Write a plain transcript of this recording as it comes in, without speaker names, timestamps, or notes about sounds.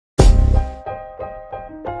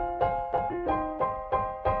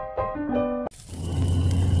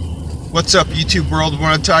What's up, YouTube world? I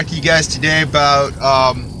want to talk to you guys today about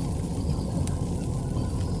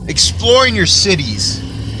exploring your cities.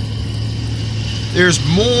 There's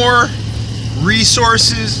more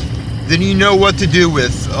resources than you know what to do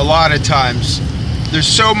with a lot of times. There's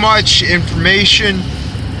so much information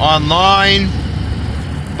online,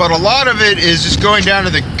 but a lot of it is just going down to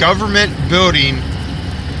the government building,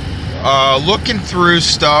 looking through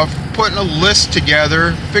stuff, putting a list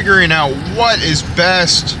together, figuring out what is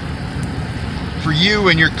best for you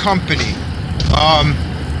and your company.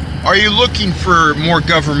 Are you looking for more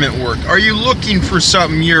government work? Are you looking for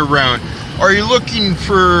something year-round? Are you looking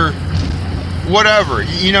for whatever?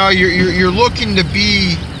 You know, you're looking to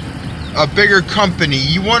be a bigger company.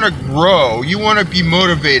 You want to grow. You want to be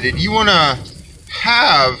motivated. You want to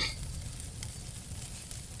have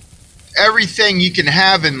everything you can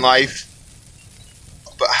have in life,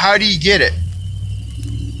 but how do you get it?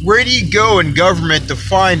 Where do you go in government to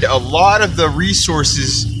find a lot of the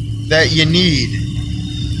resources that you need?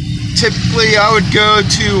 Typically, I would go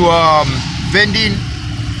to vending,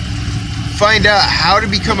 find out how to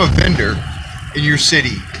become a vendor in your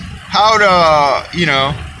city. How to, you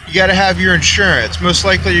know, you got to have your insurance. Most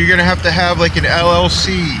likely, you're going to have like an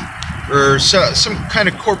LLC or some kind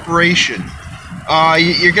of corporation.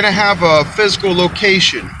 You're going to have a physical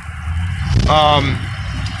location.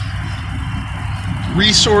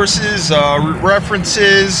 Resources,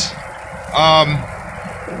 references.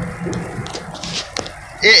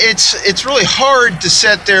 It's really hard to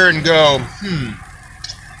sit there and go,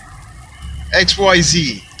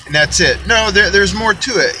 XYZ, and that's it. No, there's more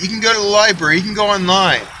to it. You can go to the library. You can go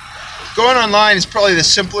online. Going online is probably the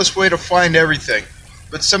simplest way to find everything.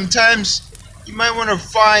 But sometimes you might want to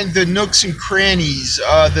find the nooks and crannies,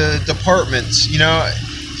 the departments. You know,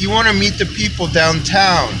 you want to meet the people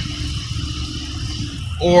downtown,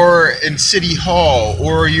 or in City Hall,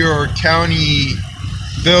 or your county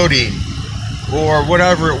building, or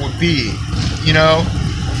whatever it would be. You know,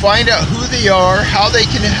 find out who they are, how they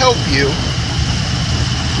can help you.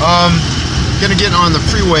 Gonna get on the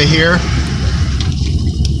freeway here.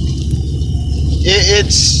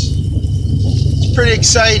 It's pretty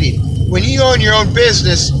exciting. When you own your own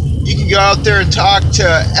business, you can go out there and talk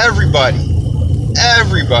to everybody, and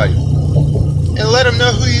let them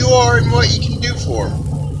know who you are and what you can do for them.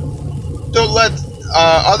 Don't let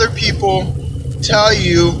other people tell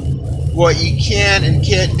you what you can and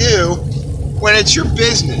can't do when it's your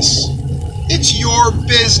business. It's your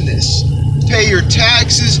business. Pay your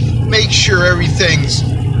taxes, make sure everything's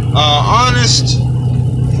honest,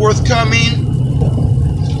 forthcoming.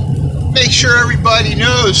 Make sure everybody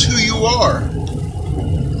knows who you are.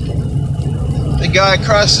 The guy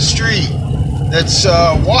across the street that's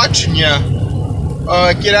watching you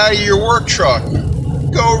get out of your work truck.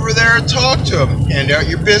 Go over there and talk to him. Hand out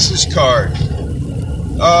your business card.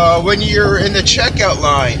 When you're in the checkout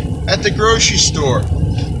line at the grocery store,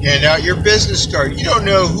 hand out your business card. You don't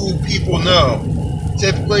know who people know.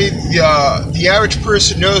 Typically, the average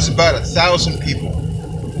person knows about 1,000 people.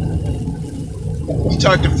 You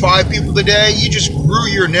talk to 5 people today, you just grew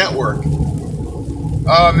your network.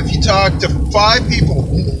 If you talk to 5 people,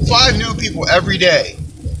 5 new people every day,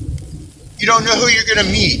 you don't know who you're going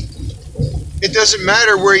to meet. It doesn't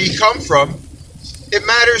matter where you come from. It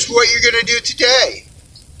matters what you're going to do today.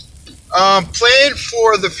 Plan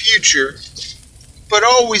for the future, but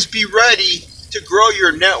always be ready to grow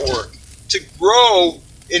your network, to grow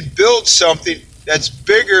and build something that's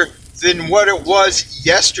bigger than what it was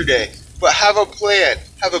yesterday. But have a plan,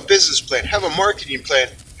 have a business plan, have a marketing plan,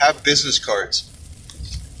 have business cards.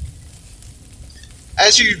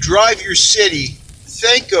 As you drive your city,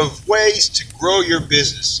 think of ways to grow your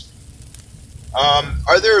business.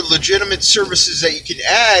 Are there legitimate services that you can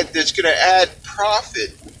add that's going to add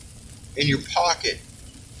profit in your pocket?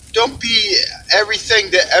 Don't be everything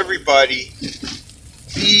to everybody.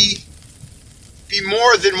 Be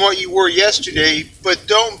more than what you were yesterday, but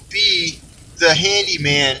don't be the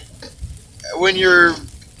handyman when you're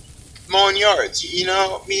mowing yards. You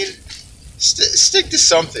know, I mean, stick to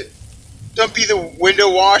something. Don't be the window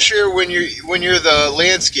washer when you're the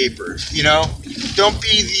landscaper. You know, don't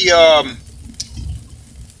be the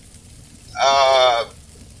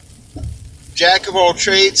jack of all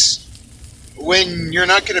trades when you're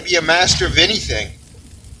not going to be a master of anything.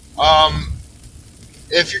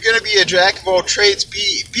 If you're going to be a jack of all trades,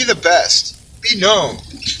 be the best. Be known.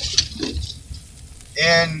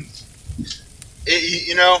 And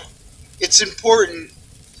you know, it's important.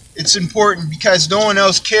 It's important because no one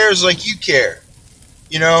else cares like you care.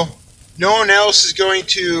 You know, no one else is going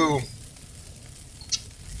to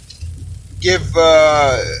give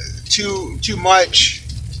too much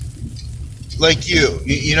like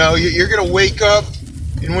you know, you're going to wake up,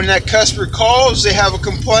 and when that customer calls, they have a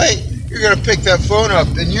complaint, you're going to pick that phone up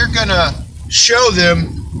and you're going to show them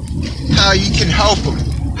how you can help them,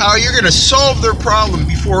 how you're going to solve their problem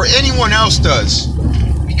before anyone else does,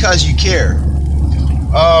 because you care.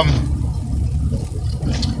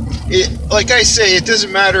 Like I say, it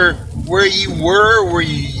doesn't matter where you were, where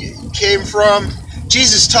you came from.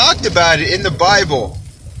 Jesus talked about it in the Bible.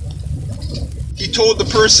 He told the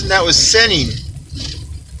person that was sinning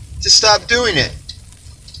to stop doing it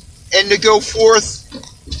and to go forth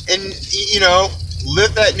and, you know,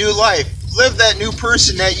 live that new life. Live that new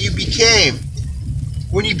person that you became.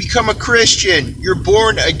 When you become a Christian, you're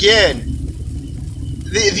born again.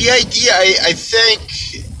 The idea, I think,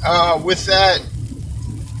 with that,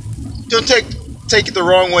 don't take it the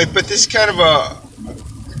wrong way, but this kind of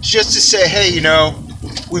just to say, hey, you know,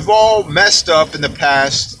 we've all messed up in the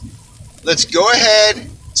past. Let's go ahead.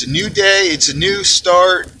 It's a new day. It's a new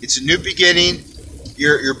start. It's a new beginning.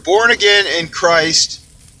 You're born again in Christ,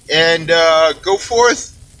 and go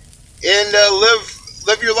forth and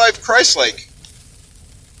live your life Christ-like.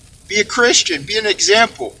 Be a Christian. Be an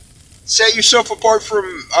example. Set yourself apart from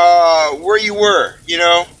where you were. You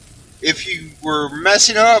know, if you were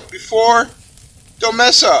messing up before, don't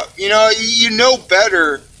mess up. You know, you know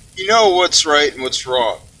better. You know what's right and what's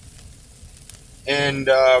wrong. And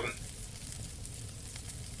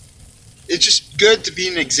it's just good to be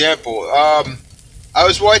an example. I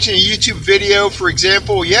was watching a YouTube video, for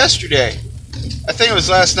example, yesterday. I think it was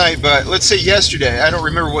last night, but let's say yesterday. I don't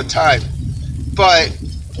remember what time. But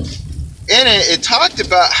in it talked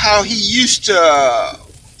about how he used to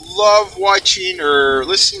love watching or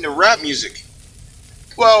listening to rap music.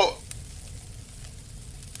 Well,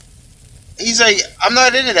 he's like, I'm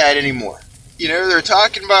not into that anymore. You know, they're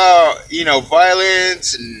talking about, you know,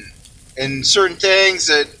 violence and certain things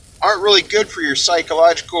that aren't really good for your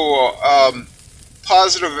psychological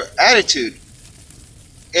positive attitude.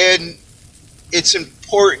 And it's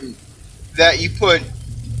important that you put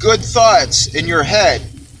good thoughts in your head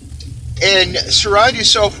and surround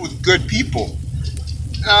yourself with good people.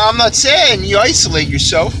 Now, I'm not saying you isolate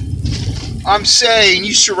yourself. I'm saying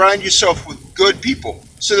you surround yourself with good people.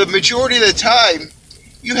 So the majority of the time,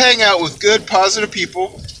 you hang out with good, positive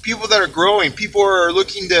people, people that are growing, people who are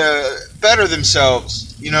looking to better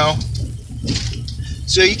themselves, you know.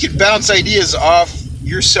 So you can bounce ideas off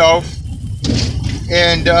yourself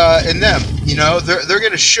and them, you know. They're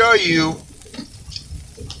going to show you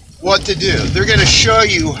what to do. They're going to show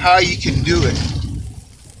you how you can do it.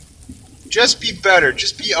 Just be better.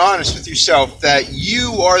 Just be honest with yourself that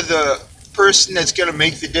you are the person that's going to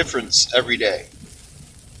make the difference every day.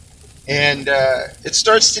 And it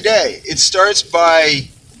starts today. It starts by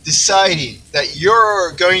deciding that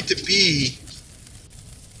you're going to be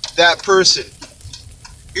that person.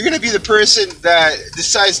 You're going to be the person that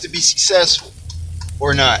decides to be successful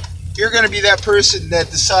or not. You're going to be that person that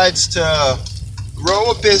decides to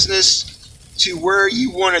grow a business to where you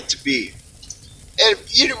want it to be. And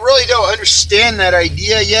if you really don't understand that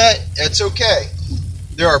idea yet, it's okay.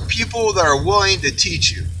 There are people that are willing to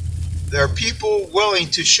teach you. There are people willing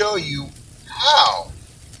to show you how.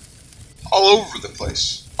 All over the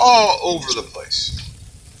place. All over the place.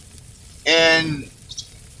 And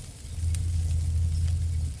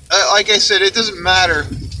like I said, it doesn't matter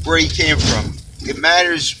where you came from. It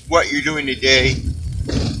matters what you're doing today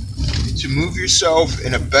to move yourself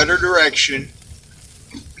in a better direction,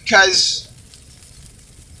 because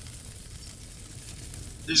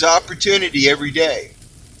there's opportunity every day.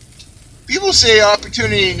 People say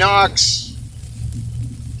opportunity knocks,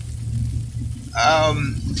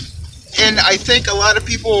 and I think a lot of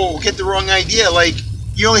people get the wrong idea. Like,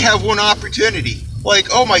 you only have one opportunity. Like,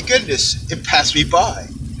 oh my goodness, it passed me by.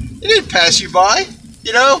 It didn't pass you by,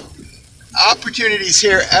 you know? Opportunities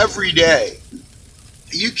here every day.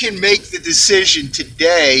 You can make the decision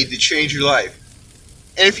today to change your life.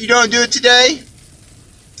 And if you don't do it today,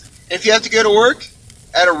 and if you have to go to work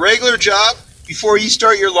at a regular job before you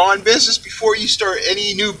start your lawn business, before you start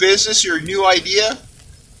any new business or new idea,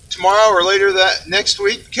 tomorrow or later that next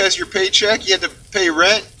week, because your paycheck, you had to pay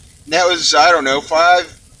rent, and that was, I don't know, $5,000,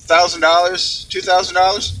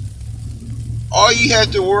 $2,000. All you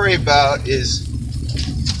have to worry about is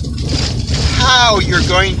how you're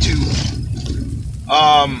going to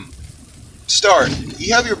start.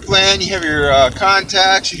 You have your plan, you have your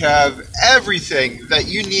contacts, you have everything that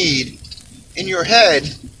you need in your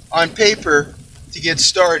head on paper to get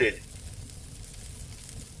started.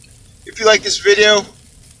 If you like this video,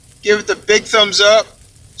 give it the big thumbs up,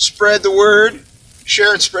 spread the word,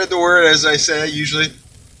 share and spread the word, as I say usually,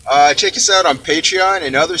 Check us out on Patreon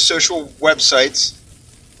and other social websites.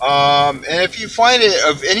 And if you find it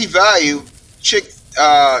of any value,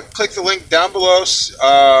 click the link down below,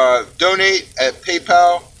 donate at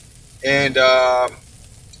PayPal, and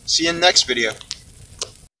see you in the next video.